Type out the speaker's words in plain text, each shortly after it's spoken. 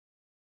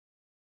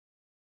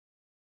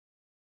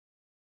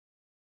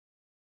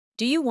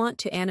Do you want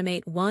to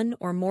animate one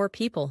or more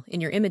people in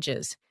your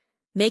images,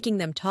 making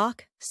them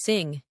talk,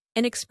 sing,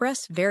 and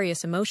express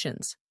various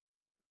emotions?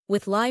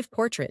 With Live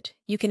Portrait,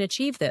 you can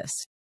achieve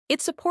this.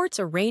 It supports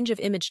a range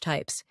of image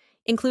types,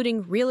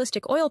 including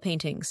realistic oil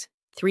paintings,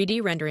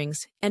 3D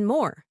renderings, and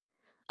more.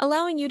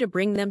 Allowing you to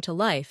bring them to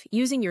life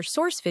using your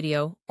source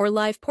video or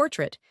Live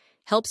Portrait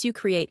helps you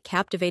create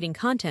captivating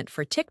content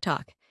for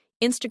TikTok,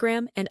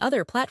 Instagram, and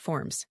other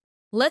platforms.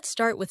 Let's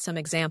start with some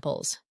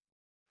examples.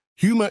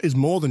 Humor is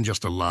more than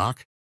just a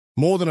lark,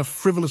 more than a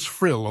frivolous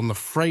frill on the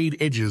frayed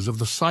edges of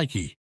the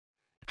psyche.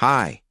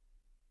 Hi.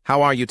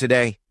 How are you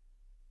today?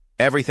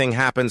 Everything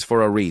happens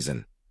for a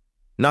reason.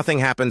 Nothing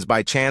happens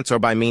by chance or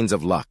by means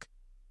of luck.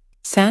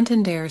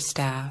 Santander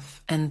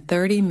staff and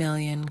 30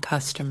 million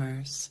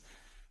customers,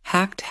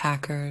 hacked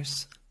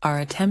hackers, are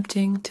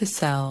attempting to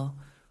sell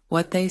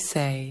what they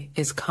say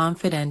is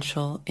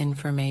confidential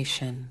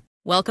information.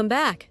 Welcome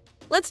back.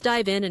 Let's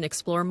dive in and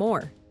explore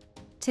more.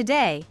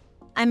 Today,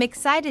 I'm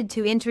excited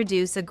to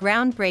introduce a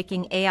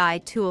groundbreaking AI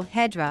tool,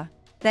 Hedra,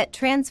 that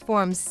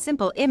transforms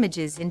simple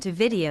images into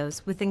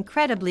videos with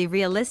incredibly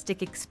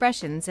realistic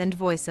expressions and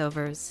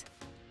voiceovers.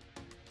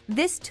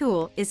 This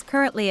tool is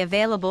currently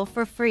available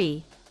for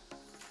free.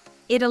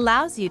 It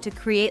allows you to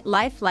create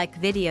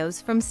lifelike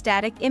videos from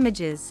static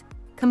images,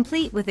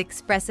 complete with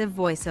expressive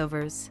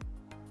voiceovers.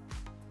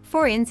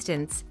 For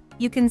instance,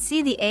 you can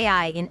see the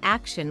AI in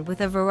action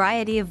with a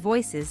variety of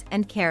voices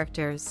and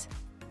characters.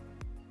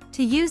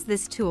 To use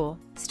this tool,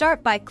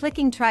 start by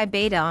clicking Try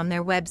Beta on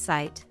their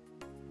website.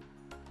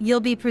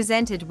 You'll be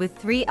presented with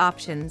 3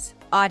 options: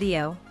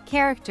 audio,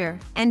 character,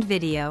 and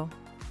video.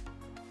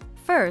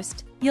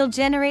 First, you'll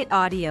generate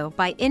audio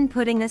by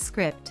inputting a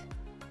script.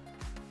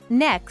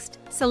 Next,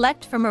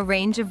 select from a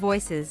range of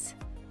voices.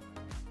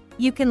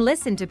 You can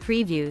listen to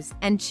previews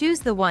and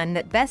choose the one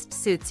that best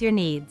suits your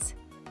needs.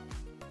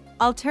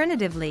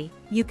 Alternatively,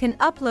 you can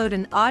upload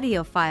an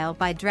audio file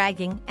by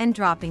dragging and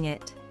dropping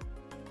it.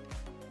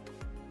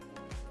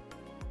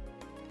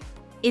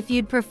 If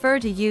you'd prefer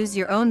to use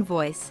your own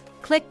voice,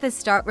 click the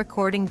Start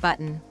Recording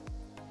button.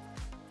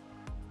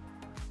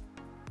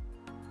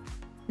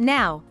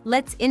 Now,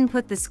 let's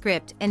input the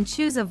script and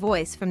choose a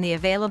voice from the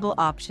available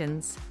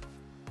options.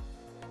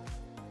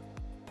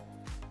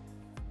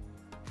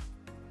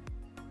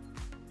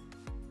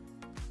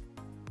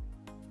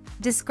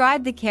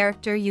 Describe the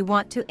character you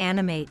want to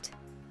animate.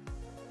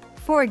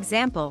 For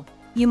example,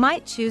 you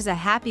might choose a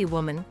happy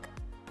woman.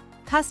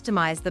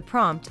 Customize the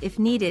prompt if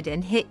needed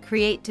and hit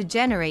Create to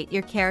generate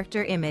your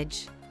character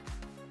image.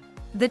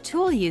 The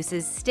tool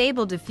uses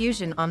Stable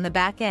Diffusion on the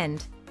back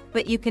end,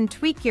 but you can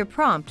tweak your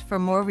prompt for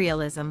more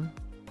realism.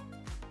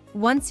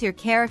 Once your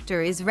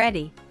character is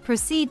ready,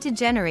 proceed to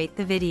generate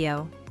the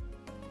video.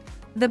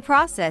 The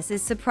process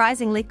is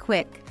surprisingly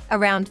quick,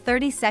 around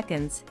 30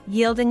 seconds,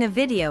 yielding a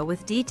video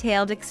with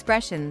detailed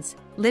expressions,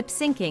 lip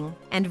syncing,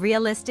 and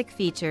realistic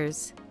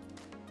features.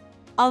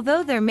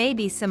 Although there may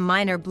be some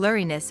minor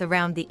blurriness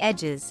around the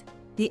edges,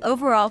 the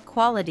overall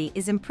quality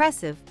is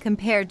impressive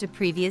compared to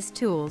previous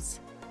tools.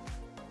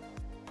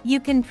 You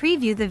can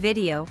preview the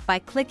video by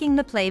clicking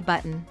the play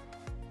button.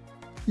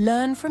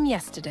 Learn from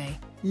yesterday,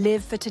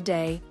 live for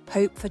today,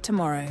 hope for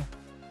tomorrow.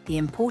 The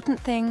important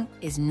thing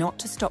is not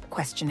to stop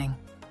questioning.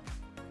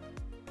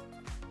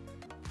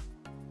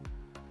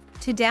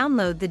 To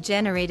download the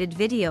generated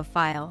video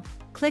file,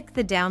 click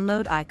the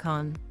download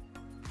icon.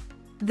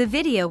 The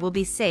video will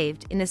be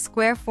saved in a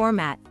square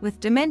format with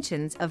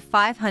dimensions of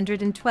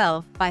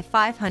 512 by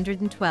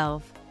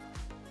 512.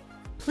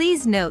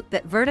 Please note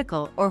that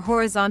vertical or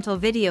horizontal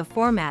video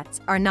formats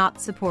are not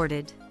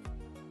supported.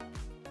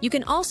 You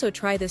can also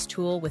try this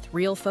tool with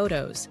real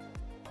photos.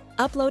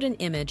 Upload an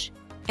image,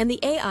 and the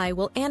AI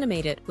will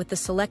animate it with the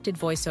selected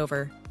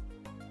voiceover.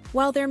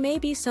 While there may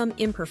be some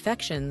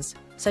imperfections,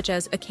 such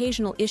as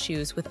occasional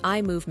issues with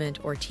eye movement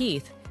or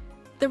teeth,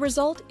 the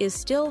result is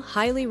still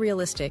highly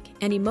realistic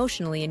and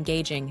emotionally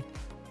engaging.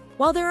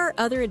 While there are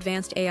other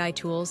advanced AI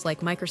tools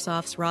like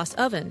Microsoft's ROS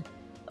Oven,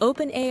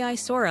 OpenAI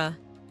Sora,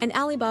 and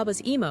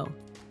Alibaba's Emo,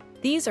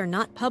 these are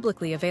not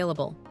publicly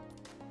available.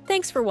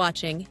 Thanks for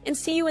watching, and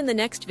see you in the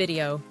next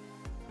video.